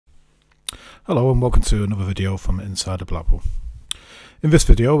Hello and welcome to another video from inside of Blackpool. In this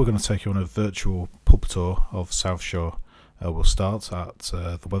video we're going to take you on a virtual pub tour of South Shore. We'll start at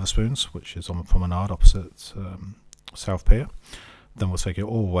the Wetherspoons, which is on the promenade opposite South Pier. Then we'll take you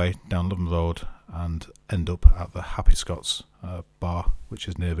all the way down Lytham Road and end up at the Happy Scot's bar, which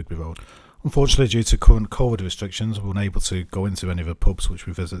is near Rigby Road. Unfortunately, due to current COVID restrictions, we're unable to go into any of the pubs which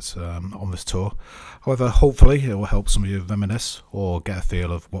we visit on this tour. However, hopefully it will help some of you reminisce or get a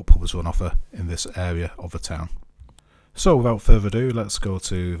feel of what pubs are on offer in this area of the town. So without further ado, let's go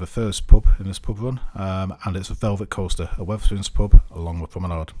to the first pub in this pub run, and it's a Velvet Coaster, a Wetherspoons pub along the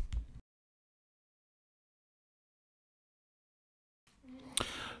promenade.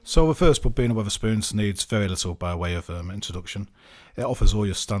 So the first pub, being a Wetherspoons, needs very little by way of introduction. It offers all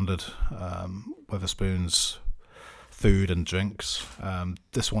your standard Wetherspoons food and drinks.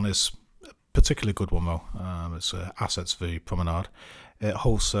 This one is a particularly good one though. It's assets the promenade. It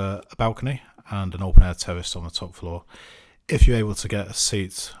hosts a balcony and an open air terrace on the top floor. If you're able to get a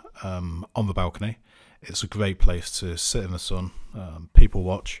seat on the balcony, it's a great place to sit in the sun, people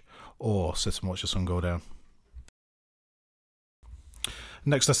watch, or sit and watch the sun go down.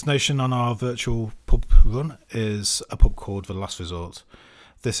 Next destination on our virtual pub run is a pub called The Last Resort.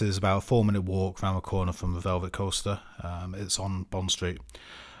 This is about a 4-minute walk round the corner from the Velvet Coaster. It's on Bond Street.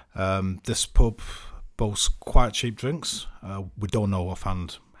 This pub boasts quite cheap drinks. We don't know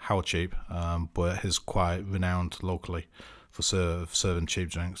offhand how cheap, but it is quite renowned locally for serving cheap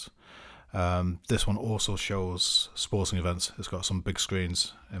drinks. This one also shows sporting events. It's got some big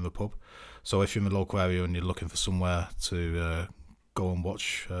screens in the pub. So if you're in the local area and you're looking for somewhere to go and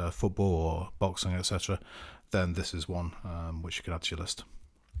watch football or boxing, etc., then this is one which you can add to your list.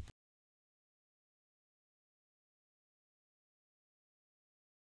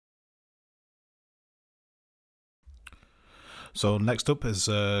 So next up is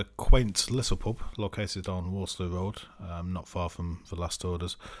a quaint little pub located on Wetherspoons Road, not far from the last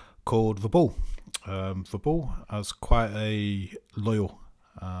orders, called The Bull. The Bull has quite a loyal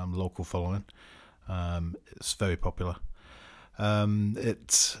local following. It's very popular.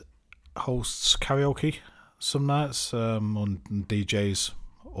 It hosts karaoke some nights, on DJs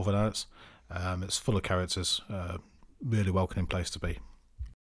other nights. It's full of characters, really welcoming place to be.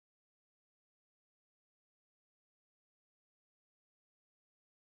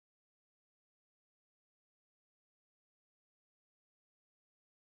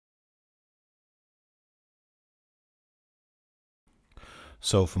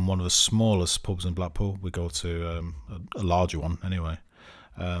 So from one of the smallest pubs in Blackpool, we go to a larger one anyway.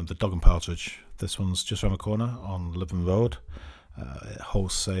 The Dog and Partridge. This one's just around the corner on Lytham Road. It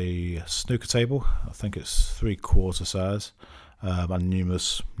hosts a snooker table. I think it's 3/4 size, and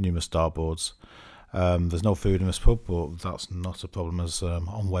numerous dartboards. There's no food in this pub, but that's not a problem, as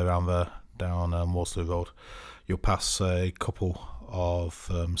on the way around there down Wetherspoons Road, you'll pass a couple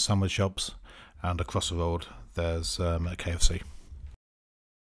of sandwich shops, and across the road there's a KFC.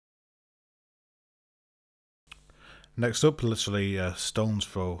 Next up, literally a stone's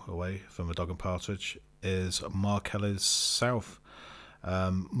throw away from the Dog and Partridge, is Mark Kelly's South.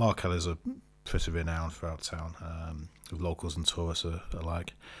 Mark Kelly's are pretty renowned throughout town, with locals and tourists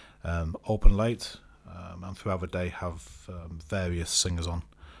alike. Open late, and throughout the day have various singers on,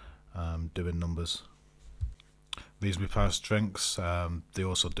 doing numbers. Reasonably priced drinks. They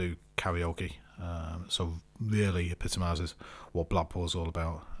also do karaoke, so really epitomises what Blackpool's all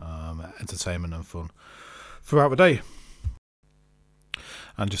about, entertainment and fun throughout the day.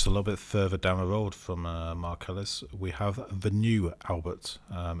 And just a little bit further down the road from Mark Ellis, we have the New Albert.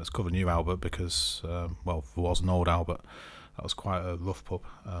 It's called the New Albert because, well, there was an old Albert. That was quite a rough pub,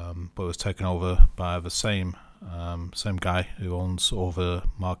 but it was taken over by the same guy who owns all the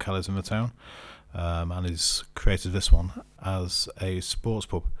Mark Ellis in the town, and he's created this one as a sports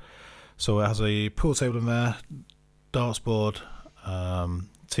pub. So it has a pool table in there, darts board,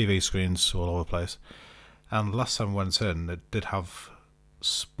 TV screens all over the place. And last time we went in, it did have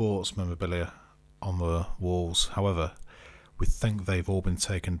sports memorabilia on the walls. However, we think they've all been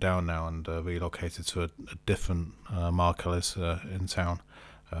taken down now and relocated to a different Mark Ellis in town.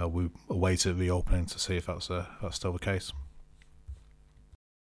 We await it reopening to see if that's still the case.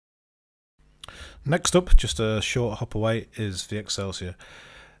 Next up, just a short hop away, is the Excelsior.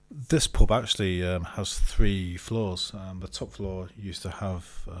 This pub actually has 3 floors. The top floor used to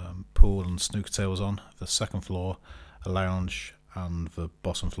have pool and snooker tables on. The second floor, a lounge, and the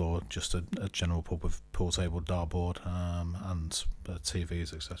bottom floor, just a general pub with pool table, dartboard, and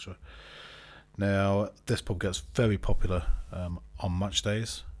TVs, etc. Now, this pub gets very popular on match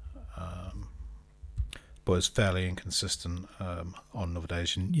days. but it's fairly inconsistent. On other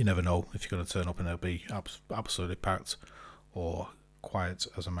days, you never know if you're going to turn up and it'll be absolutely packed or quiet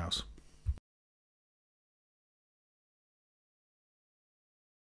as a mouse.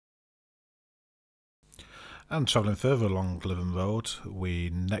 And travelling further along Lytham Road, we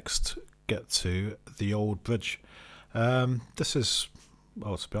next get to the Old Bridge. This is,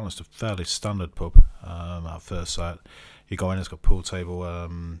 well, to be honest, a fairly standard pub at first sight. You go in, it's got pool table,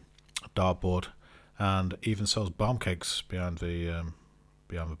 dartboard, and even sells bomb cakes behind the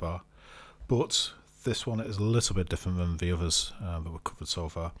bar. But this one is a little bit different than the others that we've covered so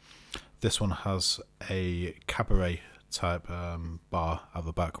far. This one has a cabaret type bar at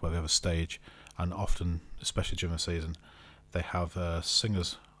the back where they have a stage, and often, especially during the season, they have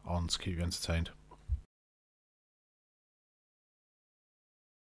singers on to keep you entertained.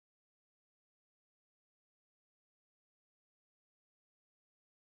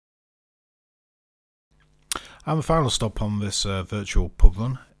 And the final stop on this virtual pub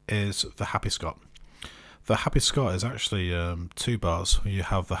run is the Happy Scot. The Happy Scot is actually two bars. You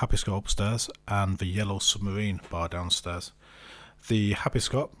have the Happy Scot upstairs and the Yellow Submarine bar downstairs. The Happy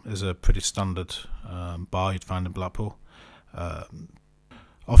Scot is a pretty standard bar you'd find in Blackpool.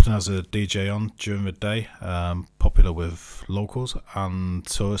 Often has a DJ on during the day, popular with locals and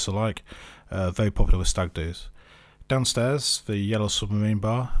tourists alike, very popular with stag do's. Downstairs, the Yellow Submarine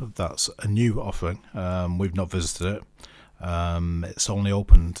bar, that's a new offering. We've not visited it. It's only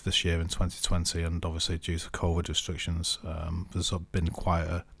opened this year in 2020, and obviously due to COVID restrictions, there's been quite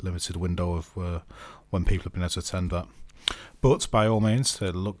a limited window of when people have been able to attend that. But by all means,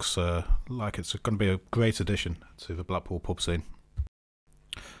 it looks like it's going to be a great addition to the Blackpool pub scene.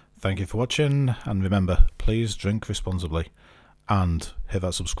 Thank you for watching, and remember, please drink responsibly and hit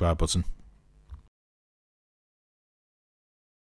that subscribe button.